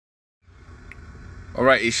All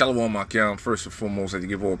right, Shalom Akim. First and foremost, I'd like to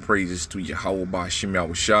give all praises to Yahweh Ba'Hashem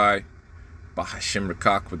Yahushai, Ba'Hashem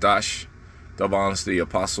Rekak Wadash, the honors the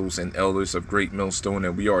apostles and elders of Great Millstone,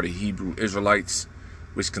 and we are the Hebrew Israelites,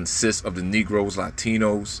 which consists of the Negroes,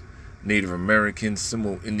 Latinos, Native Americans,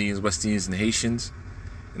 Seminole Indians, West Indians, and Haitians,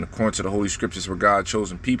 and according to the Holy Scriptures, we're God's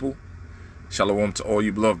chosen people. Shalom to all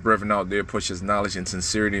you beloved brethren out there, push his knowledge and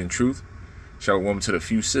sincerity and truth. Shalom to the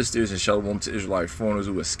few sisters, and shalom to Israelite foreigners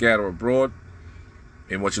who are scattered abroad.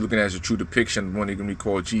 And what you're looking at is a true depiction of one they're going to be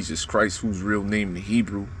called Jesus Christ, whose real name in the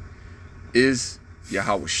Hebrew is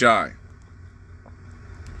Yahweh Shai.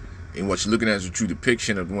 And what you're looking at is a true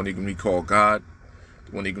depiction of the one they're going to be called God,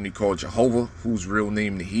 the one they're going to be called Jehovah, whose real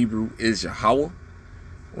name in the Hebrew is Yahweh.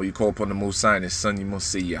 When you call upon the Most High and His Son, you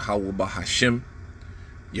must say Yahweh Ba'Hashem.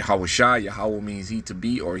 Yahweh Shai, Yahweh means he to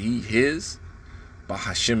be or he his.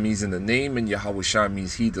 Ba'Hashem means in the name, and Yahweh Shai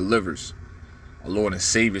means he delivers. Our Lord and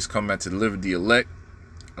Savior has come out to deliver the elect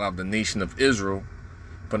out of the nation of Israel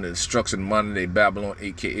from the destruction of modern-day Babylon,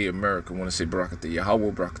 a.k.a. America. I want to say Barakatah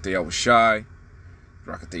Yahweh, Barakatah Yahweh Shai,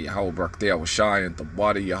 Barakatah Yahweh, Barakatah Yahweh Shai, and the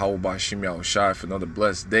body Yahweh Ba'Hashem Yahweh Shai for another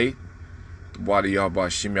blessed day. The body Yahweh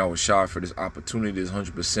Ba'Hashem Yahweh Shai for this opportunity, this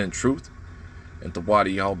 100% truth. And the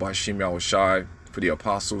body Yahweh Ba'Hashem Yahweh Shai for the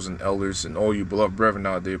apostles and elders and all you beloved brethren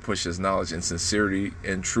out there push his knowledge and sincerity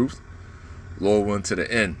and truth. Lord willing to the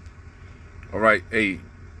end. All right, hey,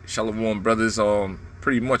 Shalom, brothers.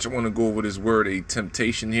 Pretty much I want to go over this word, a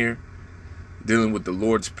temptation here, dealing with the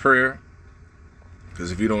Lord's Prayer.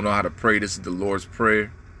 Because if you don't know how to pray, this is the Lord's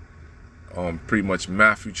Prayer. Pretty much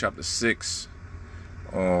Matthew chapter 6.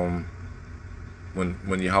 When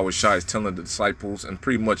Yahweh Shai is telling the disciples and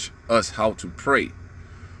pretty much us how to pray.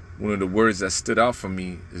 One of the words that stood out for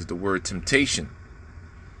me is the word temptation.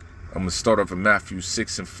 I'm going to start off in Matthew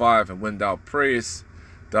 6 and 5. And when thou prayest,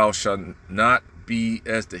 thou shalt not be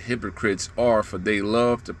as the hypocrites are, for they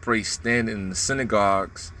love to pray standing in the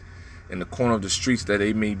synagogues in the corner of the streets, that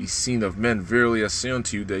they may be seen of men. Verily I say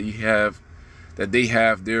unto you that they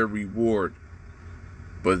have their reward.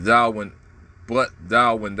 But thou when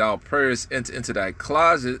thou prayest, enter into thy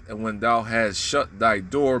closet, and when thou hast shut thy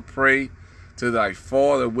door, pray to thy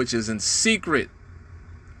Father which is in secret.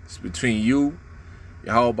 It's between you,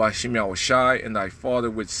 Yahweh Ba'Hashem Yahweh Shai, and thy Father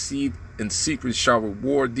which seeth in secret shall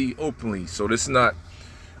reward thee openly. So this is not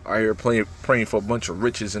out here praying for a bunch of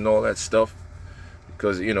riches and all that stuff,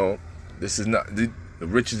 because you know this is not the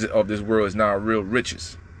riches of this world is not real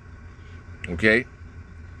riches. Okay,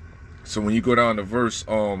 so when you go down to verse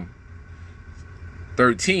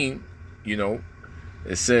 13, you know,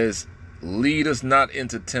 it says, lead us not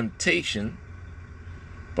into temptation,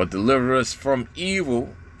 but deliver us from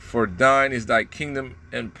evil. For thine is thy kingdom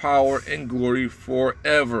and power and glory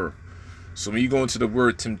forever. So when you go into the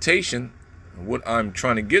word temptation, what I'm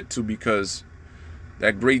trying to get to, because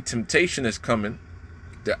that great temptation is coming,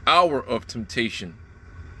 the hour of temptation.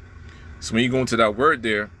 So when you go into that word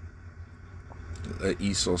there, let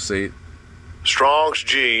Esau say it. Strong's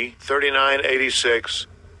G 3986,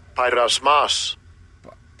 peirasmos.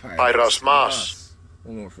 Peirasmos.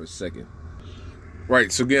 Hold on for a second.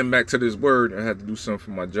 Right, so getting back to this word, I had to do something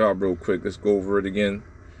for my job real quick. Let's go over it again.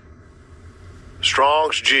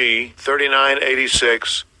 Strong's G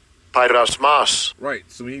 3986, peirasmos. Right,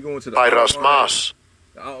 so when you go into the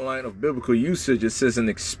outline of biblical usage, it says an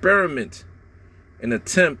experiment, an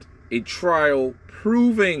attempt, a trial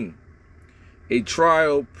proving. A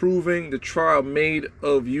trial proving, the trial made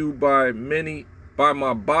of you by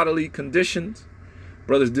my bodily conditions.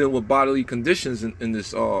 Brothers dealing with bodily conditions in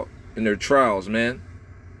their trials, man.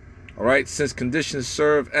 All right, since conditions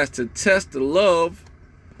serve as to test the love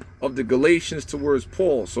of the Galatians towards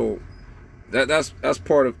Paul. So that's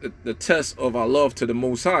part of the test of our love to the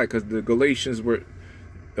Most High, because the Galatians were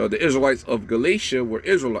the Israelites of Galatia were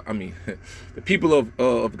Israelites. I mean, the people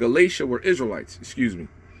of Galatia were Israelites. Excuse me.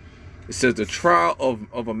 It says the trial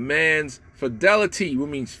of a man's fidelity, which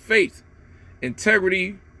means faith,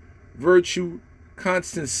 integrity, virtue,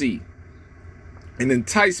 constancy, an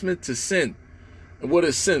enticement to sin. And what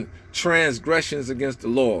is sin? Transgressions against the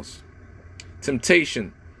laws.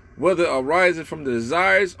 Temptation, whether arising from the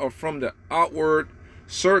desires or from the outward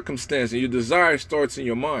circumstance. And your desire starts in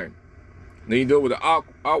your mind. Then you deal with the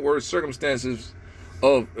outward circumstances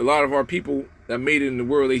of a lot of our people that made it in the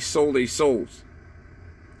world. They sold their souls.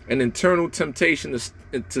 An internal temptation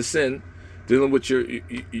to sin, dealing with your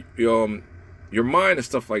mind and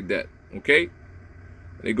stuff like that. Okay,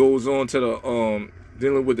 and it goes on to the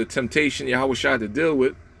dealing with the temptation Yahweh Shai to deal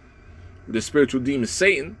with the spiritual demon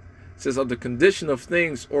Satan. It says of the condition of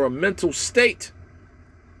things or a mental state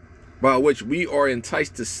by which we are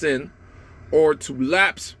enticed to sin or to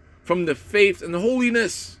lapse from the faith and the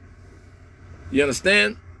holiness. You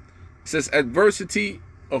understand? It says adversity,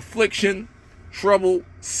 affliction, trouble,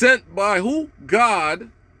 sent by who?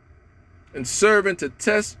 God, and serving to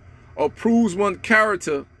test or proves one's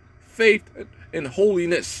character, faith, and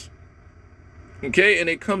holiness. Okay, and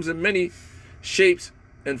it comes in many shapes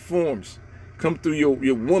and forms. Come through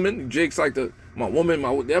your woman. Jake's like my woman.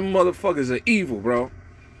 Them motherfuckers are evil, bro.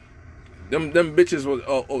 Them bitches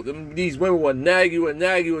were these women will nag you and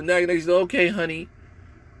nag you and nag you. They say, okay, honey.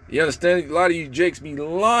 You understand? A lot of you Jakes be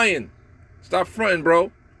lying. Stop fronting,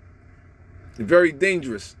 bro. It's very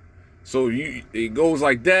dangerous. So it goes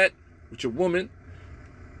like that with your woman,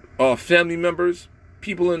 family members,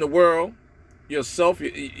 people in the world, yourself,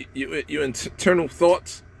 your internal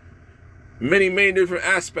thoughts, many different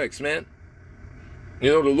aspects, man. You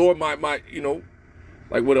know, the Lord might, you know,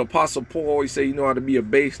 like what Apostle Paul always say, you know how to be a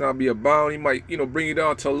base, not be a bound. He might, you know, bring you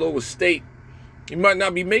down to a lower state. You might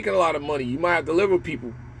not be making a lot of money. You might have to deliver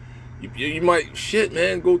people. You might, shit,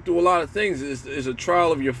 man, go through a lot of things. It's a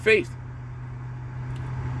trial of your faith.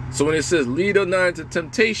 So when it says, lead us not into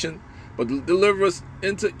temptation, but deliver us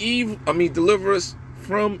into evil, deliver us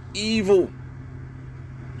from evil.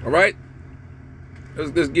 All right?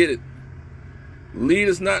 Let's get it. Lead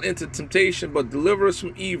us not into temptation, but deliver us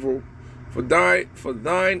from evil. For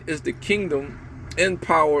thine is the kingdom and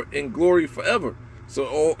power and glory forever.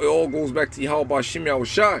 So it all goes back to Yahweh B'Shem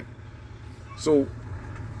Yahushai. So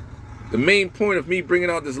the main point of me bringing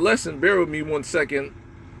out this lesson, bear with me 1 second,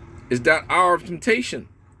 is that hour of temptation.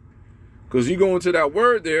 Because you go into that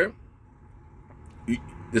word there,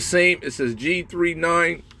 the same, it says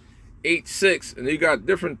G3986, and you got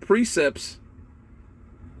different precepts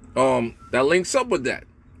that links up with that.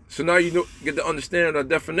 So now you get to understand the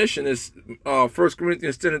definition is 1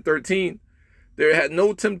 Corinthians 10 and 13. There had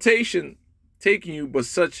no temptation taking you, but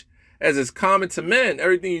such as is common to men.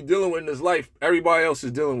 Everything you're dealing with in this life, everybody else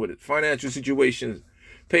is dealing with it. Financial situations,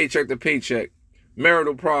 paycheck to paycheck,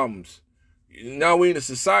 marital problems. Now we're in a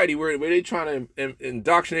society where they're trying to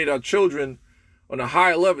indoctrinate our children on a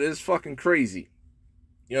high level. It's fucking crazy.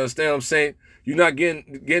 You understand what I'm saying? You're not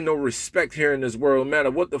getting no respect here in this world, no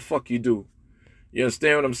matter what the fuck you do. You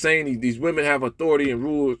understand what I'm saying? These women have authority and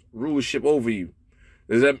rulership over you.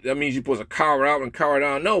 That means you're supposed to cower out and cower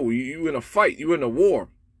down. No, you in a fight. You in a war.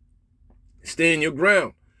 Stand your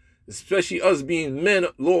ground. Especially us being men,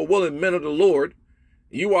 Lord willing, men of the Lord.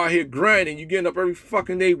 You out here grinding. You getting up every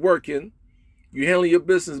fucking day working. You handling your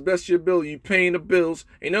business best of your ability. You paying the bills.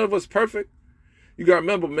 Ain't none of us perfect. You got to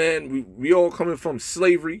remember, man, we all coming from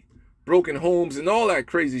slavery, broken homes, and all that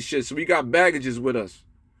crazy shit. So we got baggages with us.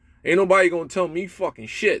 Ain't nobody going to tell me fucking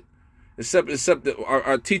shit. Except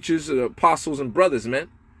our teachers, the apostles, and brothers, man.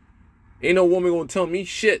 Ain't no woman going to tell me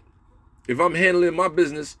shit if I'm handling my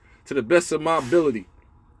business to the best of my ability.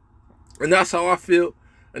 And that's how I feel.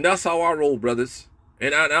 And that's how I roll, brothers.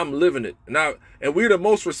 And I'm living it. And we're the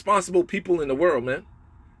most responsible people in the world, man.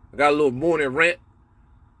 I got a little morning rant.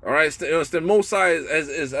 All right. The Most High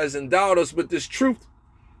has endowed us with this truth.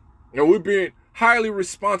 And we're being highly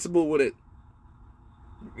responsible with it.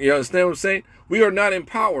 You understand what I'm saying? We are not in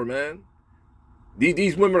power, man.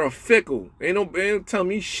 These women are fickle. Ain't tell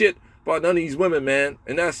me shit about none of these women, man.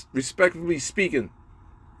 And that's respectfully speaking.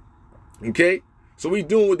 Okay? So we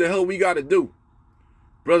doing what the hell we got to do.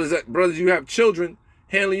 Brothers, you have children,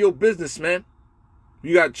 handling your business, man.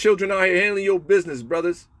 You got children out here handling your business,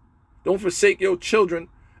 brothers. Don't forsake your children,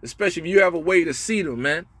 especially if you have a way to see them,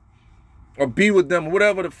 man. Or be with them,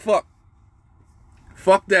 whatever the fuck.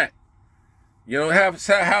 Fuck that. You know, have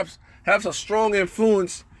a strong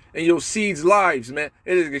influence in your seeds' lives, man.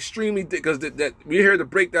 It is extremely, because that we're here to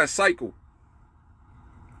break that cycle.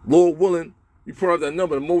 Lord willing, we put out that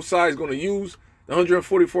number. The Most High is going to use the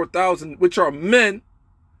 144,000, which are men,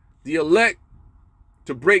 the elect,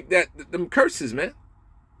 to break them curses, man.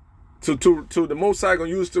 To the Most High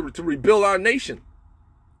going to use to rebuild our nation.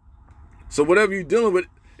 So whatever you're dealing with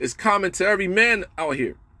is common to every man out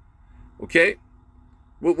here. Okay?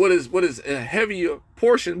 What is a heavier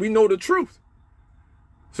portion? We know the truth.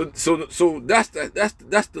 So that's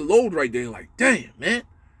the load right there. Like, damn, man.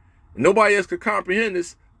 Nobody else could comprehend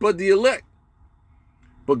this but the elect.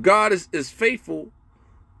 But God is faithful,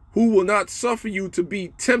 who will not suffer you to be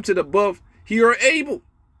tempted above he are able.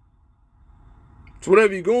 So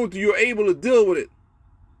whatever you're going through, you're able to deal with it.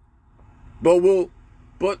 But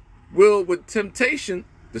will with temptation,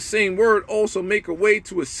 the same word, also make a way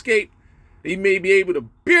to escape. He may be able to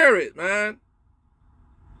bear it, man.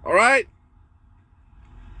 All right?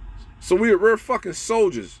 So we're fucking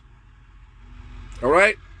soldiers. All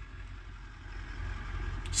right?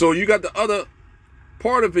 So you got the other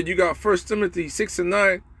part of it. You got 1 Timothy 6 and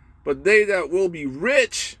 9. But they that will be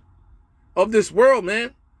rich of this world,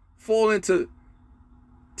 man, fall into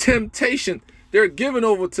temptation. They're given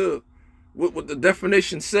over to what the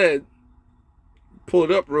definition said. Pull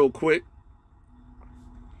it up real quick.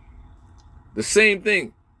 The same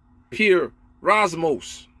thing.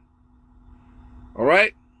 Peirasmos. All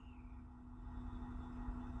right?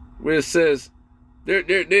 Where it says they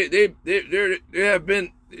have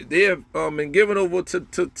been given over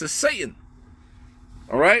to Satan.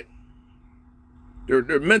 All right?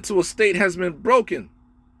 Their mental estate has been broken.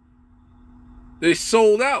 They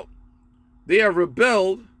sold out. They have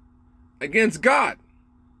rebelled against God.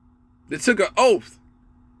 They took an oath.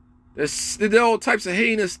 They did all types of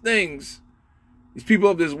heinous things. These people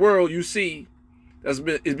of this world you see is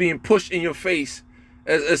being pushed in your face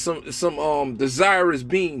as some desirous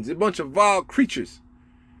beings, a bunch of vile creatures.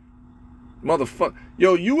 Motherfucker.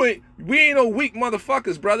 Yo, we ain't no weak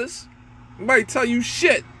motherfuckers, brothers. Nobody tell you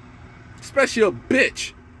shit. Especially a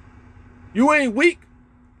bitch. You ain't weak.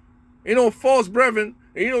 You know, false brethren.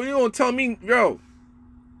 And you don't tell me, yo,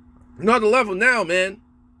 another level now, man.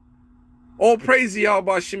 All praise to y'all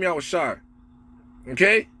by Shim Yahushua.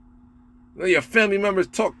 Okay? Let your family members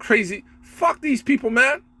talk crazy. Fuck these people,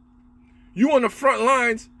 man. You on the front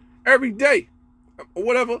lines every day. Or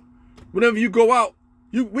whatever. Whenever you go out.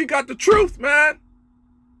 We got the truth, man.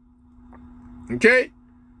 Okay?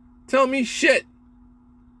 Tell me shit.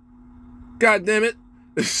 God damn it.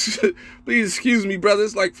 Please excuse me,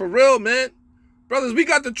 brothers. Like, for real, man. Brothers, we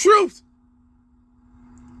got the truth.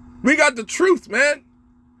 We got the truth, man.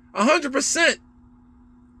 100%.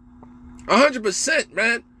 100%,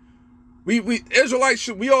 man. We Israelites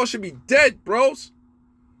we all should be dead, bros.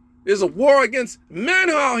 There's a war against men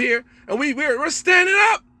out here, and we're standing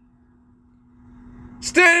up.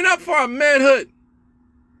 Standing up for our manhood.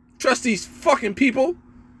 Trust these fucking people.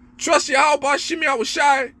 Trust Yahweh Shim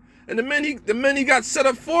Yahushua and the men he got set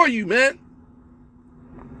up for you, man.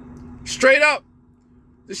 Straight up.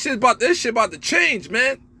 This shit about to change,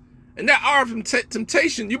 man. And that hour of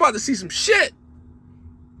temptation, you about to see some shit.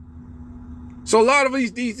 So a lot of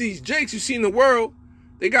these jakes you see in the world,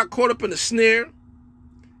 they got caught up in the snare,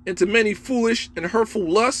 into many foolish and hurtful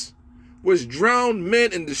lusts, which drowned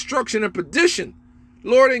men in destruction and perdition.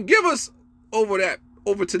 Lord, and give us over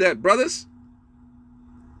to that, brothers.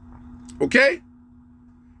 Okay?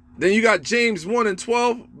 Then you got James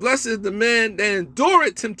 1:12. Blessed is the man that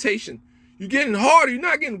endureth temptation. You're getting harder. You're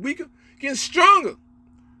not getting weaker. You're getting stronger.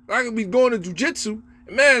 I could be going to jiu-jitsu.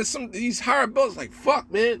 And man, some of these higher belts like,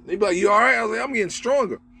 fuck, man. They be like, you all right? I was like, I'm getting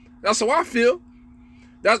stronger. That's how I feel.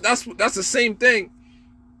 That's the same thing.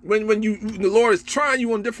 When the Lord is trying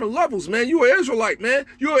you on different levels, man. You're an Israelite, man.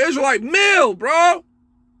 You're an Israelite male, bro.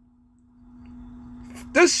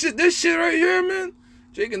 This shit right here, man.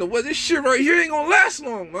 Jake in the West, this shit right here ain't gonna last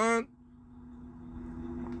long, man.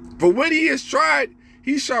 For when he is tried,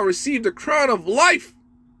 he shall receive the crown of life,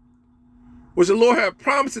 which the Lord hath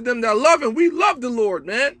promised to them that love him. We love the Lord,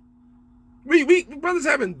 man. We brothers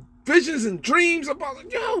having visions and dreams about,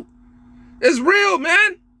 like, yo, it's real,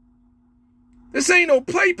 man. This ain't no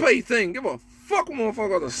play thing. Give a fuck what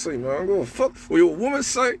motherfucker got to say, man. Give a fuck what your woman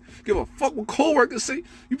say. Give a fuck what co-workers say.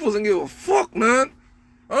 You supposed to give a fuck, man.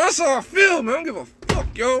 That's how I feel, man. I don't give a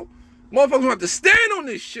fuck, yo. Motherfuckers gonna have to stand on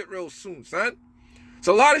this shit real soon, son. It's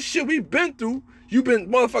a lot of shit we've been through. You been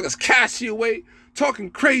motherfuckers cast you away, talking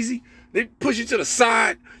crazy. They push you to the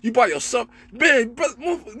side. You by yourself. Man, brother,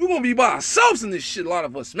 we're gonna be by ourselves in this shit, a lot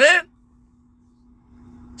of us, man.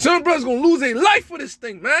 Some brothers gonna lose their life for this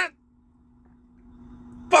thing, man.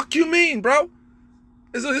 Fuck you mean, bro?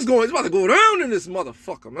 It's about to go down in this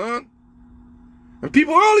motherfucker, man. And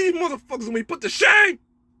people, all these motherfuckers gonna be put to shame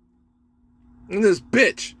in this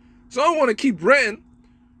bitch. So I don't want to keep ranting.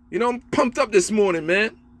 You know, I'm pumped up this morning,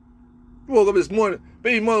 man. Woke up this morning,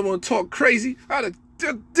 baby mother want to talk crazy. I had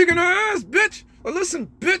to dig in her ass, bitch. Well, listen,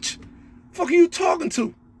 bitch. Fuck are you talking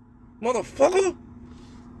to? Motherfucker.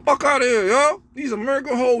 Fuck out of here, yo. These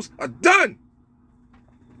American hoes are done.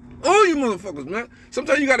 All you motherfuckers, man.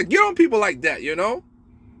 Sometimes you gotta get on people like that, you know?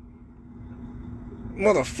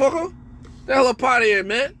 Motherfucker. The hell up out of here,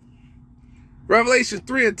 man. Revelation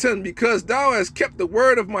 3:10. Because thou hast kept the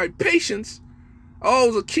word of my patience, I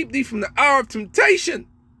also keep thee from the hour of temptation,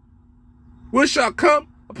 which shall come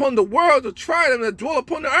upon the world to try them that dwell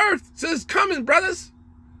upon the earth. So it's coming, brothers.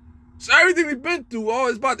 So everything we've been through,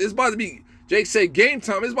 it's about to be, Jake said, game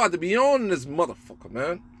time. It's about to be on in this motherfucker,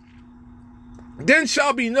 man. Then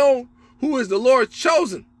shall be known who is the Lord's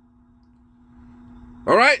chosen.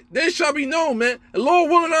 All right? Then shall be known, man. And Lord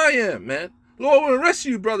willing I am, man. Lord willing the rest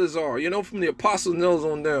of you brothers are, you know, from the apostles' nails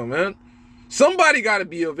on down, man. Somebody got to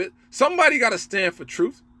be of it. Somebody got to stand for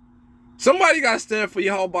truth. Somebody got to stand for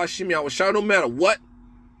Yahweh Bashim Yahushua, no matter what.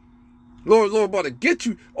 Lord about to get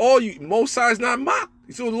you. All you, Most High is not mocked.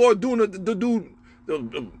 You see what the Lord doing the dude,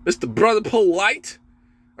 Mr. Brother Polite.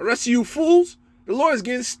 The rest of you fools, the Lord is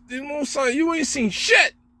getting, you know, son, you ain't seen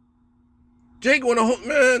shit. Jake want to,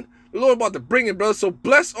 man, the Lord about to bring it, brother. So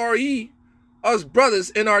blessed are ye, us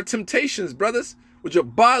brothers, in our temptations, brothers, with your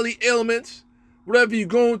bodily ailments, whatever you're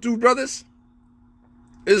going through, brothers.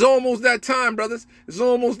 It's almost that time, brothers. It's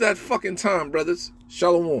almost that fucking time, brothers.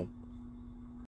 Shalom.